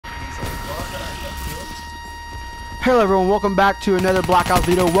Hello everyone, welcome back to another Blackout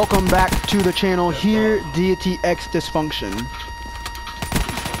video. Welcome back to the channel here, Deity X Dysfunction.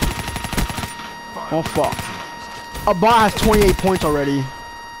 Oh fuck. A bot has 28 points already.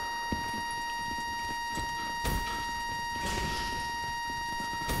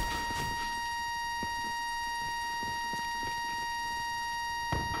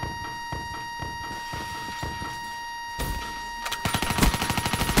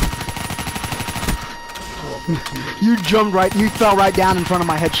 You jumped right, you fell right down in front of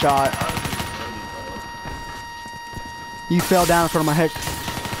my headshot. You fell down in front of my head.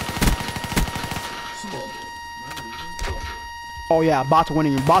 Oh yeah, bot's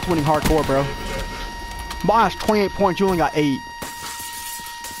winning hardcore, bro. Bot has 28 points, you only got 8.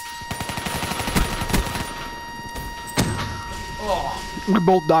 We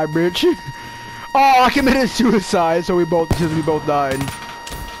both died, bitch. Oh, I committed suicide, so we both died.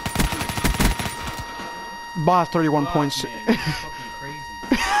 Boss 31 points. Man, you're fucking crazy.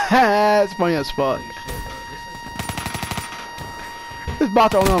 That's funny as fuck. Holy shit, bro. This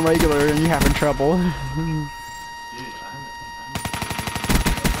bot's only on regular and you having trouble. Dude,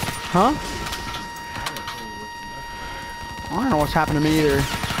 Huh? I don't know what's happened to me either.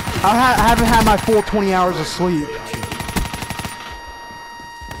 I haven't had my full 20 hours of sleep.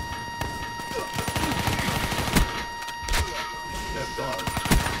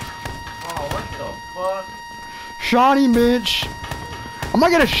 oh, what the fuck? Shawnee, bitch. I might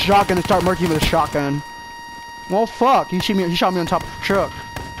get a shotgun and start murking with a shotgun. Well, fuck. He shot me on top of the truck.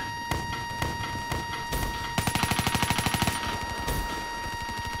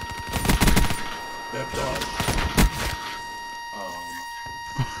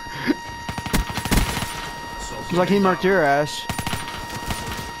 It's like he murked your ass.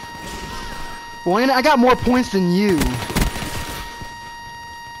 Well, I got more points than you.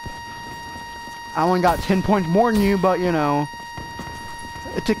 I only got 10 points more than you, but you know,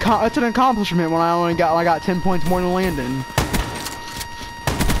 it's an accomplishment when I got 10 points more than Landon.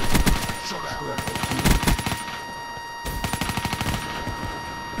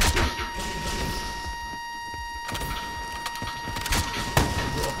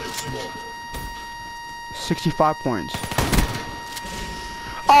 $65 points.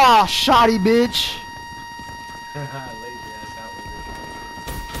 Ah, shoddy bitch. Laid your ass out with it.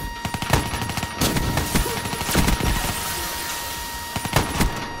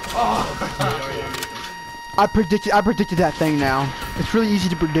 Oh. I predicted that thing now. It's really easy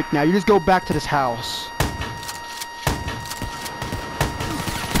to predict now. You just go back to this house.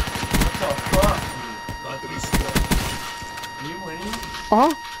 What the fuck? Are you winning?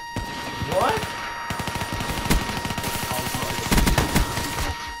 Uh-huh. What?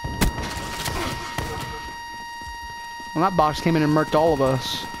 Well, that box came in and murked all of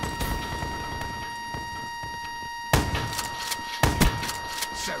us.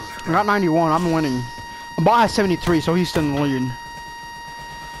 I got 91. I'm winning. Bot has 73, so he's still in the lead.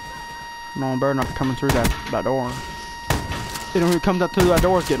 No, better not be coming through that door. You know who comes out through that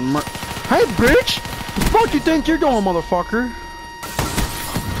door is getting murked. Hey, bitch! The fuck you think you're doing, motherfucker?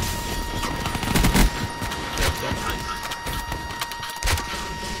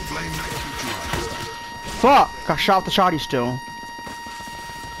 Fuck! Got shot with the shotty still.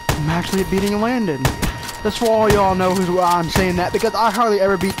 I'm actually beating Landon. That's for all y'all know why I'm saying that, because I hardly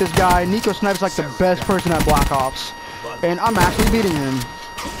ever beat this guy. Nico Snipe's like the best person at Black Ops. And I'm actually beating him.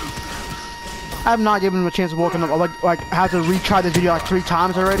 I have not given him a chance of walking up. Like have to retry this video like 3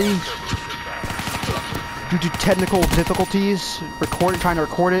 times already. Due to technical difficulties. Trying to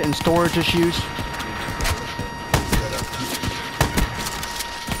record it and storage issues.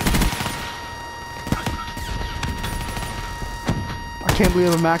 I can't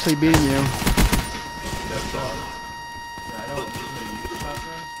believe I'm actually beating you. Yeah, I don't usually use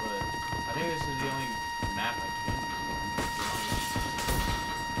shotguns, but I think this is the only map I can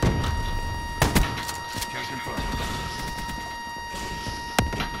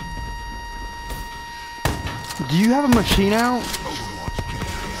use. Do you have a machine out?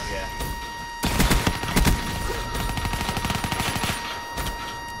 Yeah.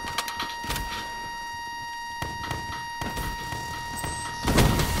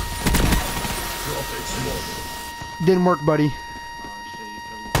 Didn't work, buddy. Oh shit, you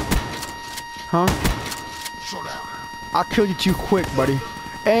killed me. Huh? I killed you too quick, buddy.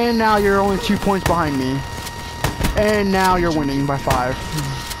 And now you're only 2 points behind me. And now you're winning by 5.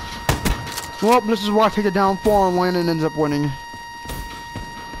 Well, this is why I take it down 4 and Landon ends up winning.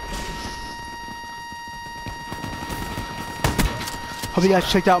 Hope you guys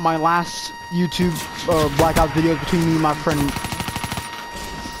checked out my last YouTube Blackout videos between me and my friend.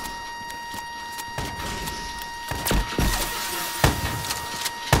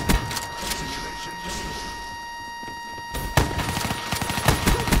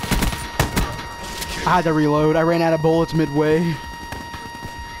 I had to reload. I ran out of bullets midway.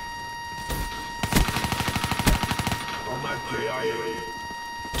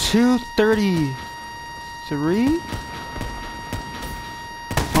 $233?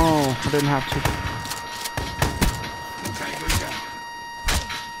 Oh, I didn't have to.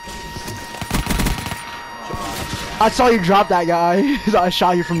 I saw you drop that guy. I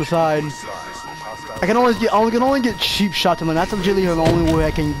shot you from the side. I can only get cheap shots, and that's legitimately the only way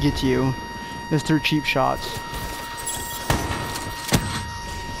I can get you is through cheap shots.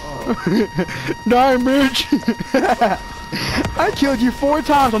 Die, bitch! I killed you 4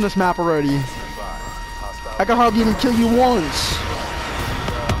 times on this map already. I can hardly even kill you once.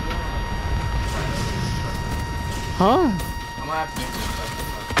 Huh?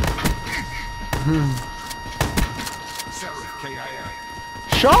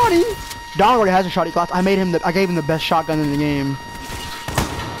 Shotty? Don already has a shotty class. I gave him the best shotgun in the game.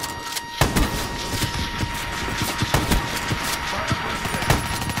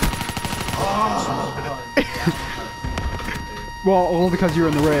 Well, only because you were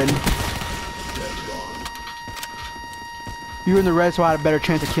in the red. You were in the red, so I had a better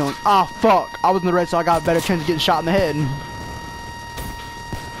chance of killing. Ah, fuck! I was in the red, so I got a better chance of getting shot in the head.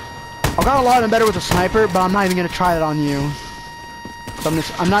 I got a lot better with a sniper, but I'm not even gonna try that on you. So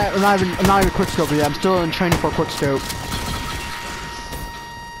I'm not even quick scope yet. I'm still in training for a quick scope.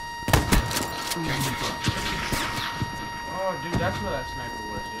 Oh, dude, that's where that sniper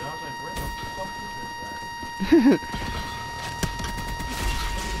was, dude. I was like, where the fuck is this guy?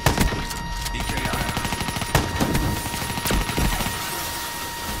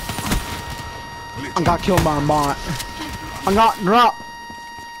 I got killed by a bot. I got dropped.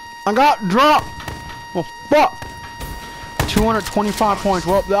 I got dropped. Well, fuck. 225 points.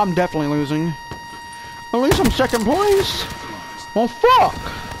 Well, I'm definitely losing. At least I'm second place. Well, fuck.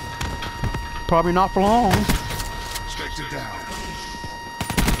 Probably not for long. Down.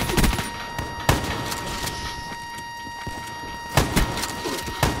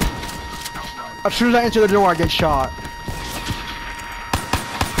 As soon as I enter the door, I get shot.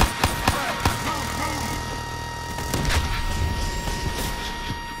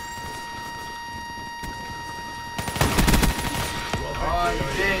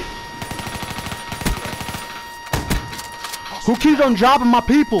 Who keeps on dropping my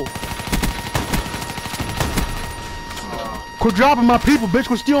people? Quit dropping my people, bitch.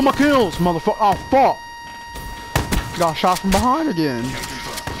 Quit stealing my kills, motherfucker. Oh, fuck. Got shot from behind again.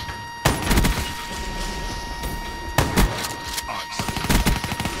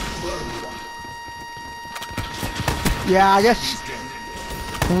 Yeah, I guess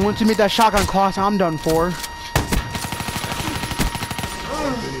once you meet that shotgun class, I'm done for.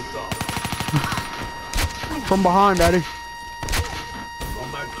 From behind, daddy.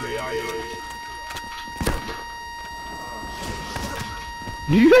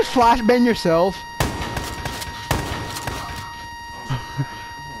 Did you just flashbang yourself?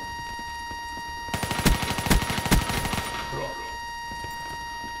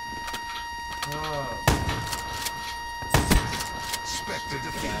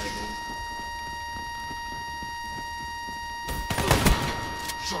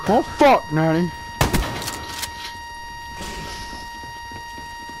 Oh fuck, Natty.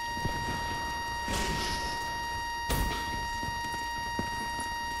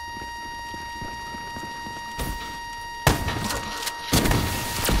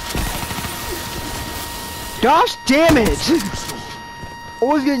 Gosh damn it!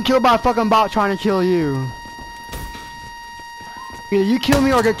 Always getting killed by a fucking bot trying to kill you. Either you kill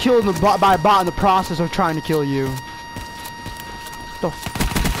me or get killed by a bot in the process of trying to kill you.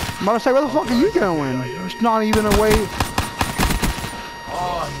 I'm about to say, where the fuck are you going? It's not even a way.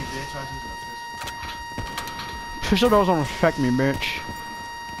 Oh, you bitch! I was using a pistol. Pistol doesn't affect me, bitch.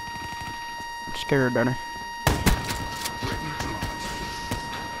 I'm scared, Danny.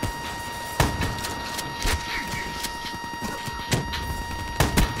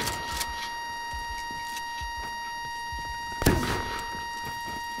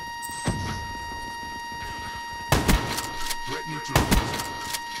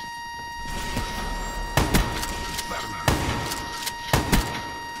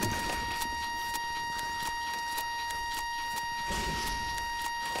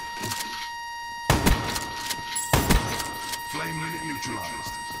 Flame unit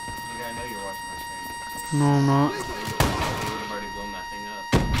neutralized. I know you're watching my stream. No, I'm not. You would have already blown that thing up.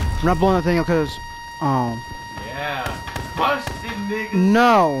 I'm not blowing that thing up because, Yeah. Busted, nigga.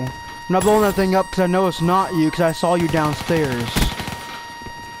 No. I'm not blowing that thing up because I know it's not you because I saw you downstairs.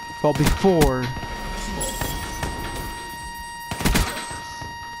 Well, before.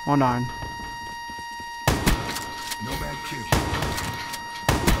 1-9.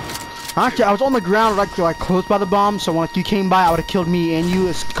 Actually, I was on the ground like close by the bomb, so when you came by, I would have killed me and you.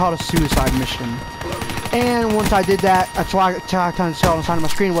 It's called a suicide mission. And once I did that, that's why I kind of saw on the side of my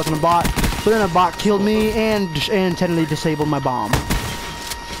screen it wasn't a bot. But then a bot killed me and intentionally disabled my bomb.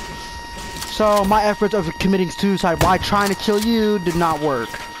 So my efforts of committing suicide while trying to kill you did not work.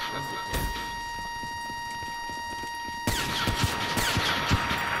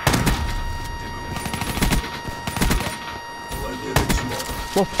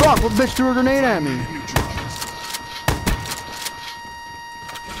 Well, fuck! What bitch threw a grenade at me?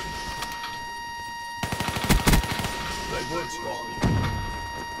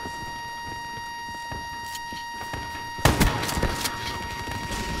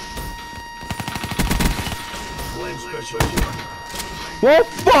 Well,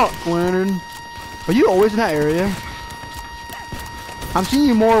 fuck, Leonard. Are you always in that area? I'm seeing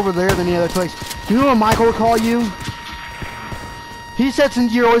you more over there than any other place. Do you know what Michael would call you? He said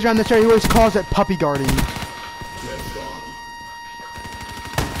since you're always around this area, he always calls it puppy guarding.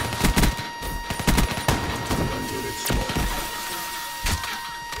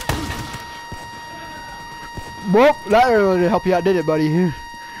 Well, that really did help you out, did it, buddy? Well,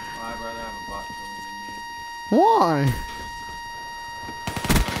 I'd rather have a bot kill me than you. Why?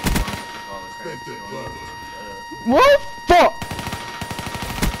 What? Fuck!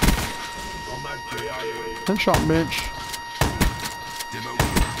 Headshot, bitch.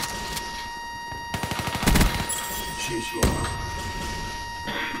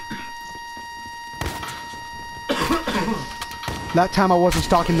 That time I wasn't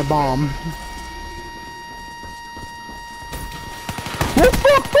stalking the bomb. What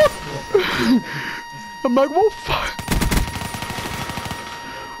fuck? I'm like, what fuck?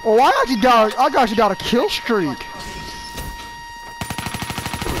 Oh, I actually got a kill streak.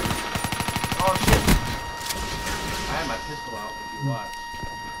 Oh shit! I had my pistol out. If you watch.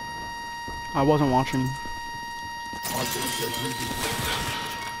 I wasn't watching.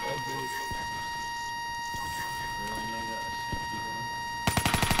 Really, nigga?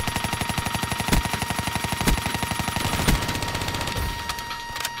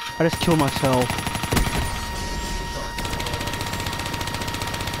 I just killed myself.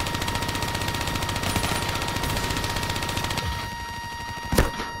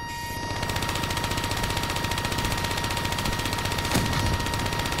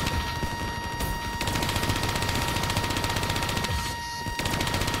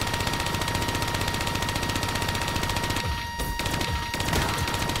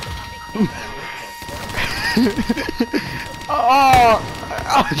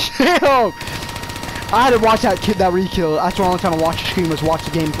 Oh, damn! I had to watch that kid that re-kill. That's the only time I watched the screen was watch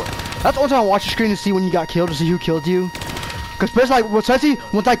the game. That's the only time I watched the screen to see when you got killed, to see who killed you. Because especially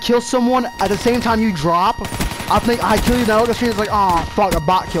once I kill someone at the same time you drop, I think I kill you. Now the screen is like, oh fuck, a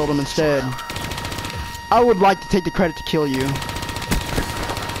bot killed him instead. I would like to take the credit to kill you.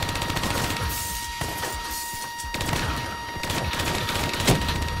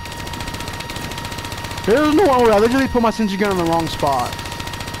 There's no way. I literally put my sentry gun in the wrong spot.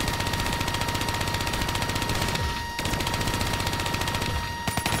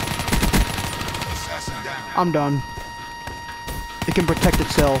 I'm done. It can protect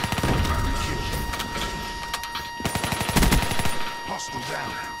itself. Hostile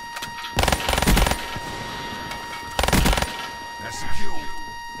down. That's a kill.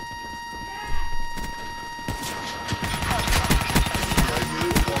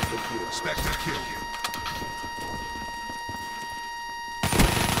 Spectre kill.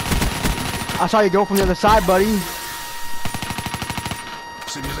 I saw you go from the other side, buddy.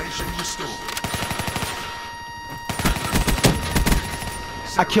 Simulation restored.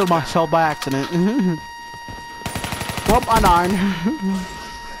 I killed myself by accident. Well, I died.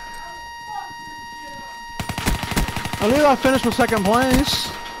 At least I finished with second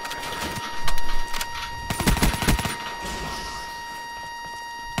place.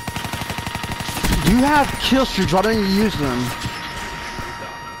 You have kill streaks, why don't you use them?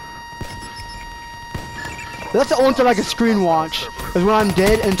 That's the only time I can screen watch, is when I'm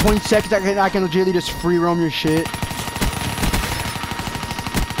dead in 20 seconds I can legitimately just free roam your shit.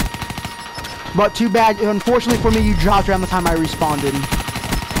 But too bad, unfortunately for me, you dropped around the time I respawned.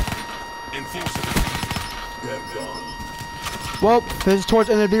 Well, this is towards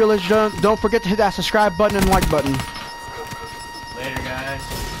the end of the video, ladies and gentlemen. Don't forget to hit that subscribe button and like button. Later, guys.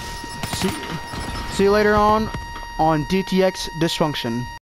 See you later on DTX Dysfunction.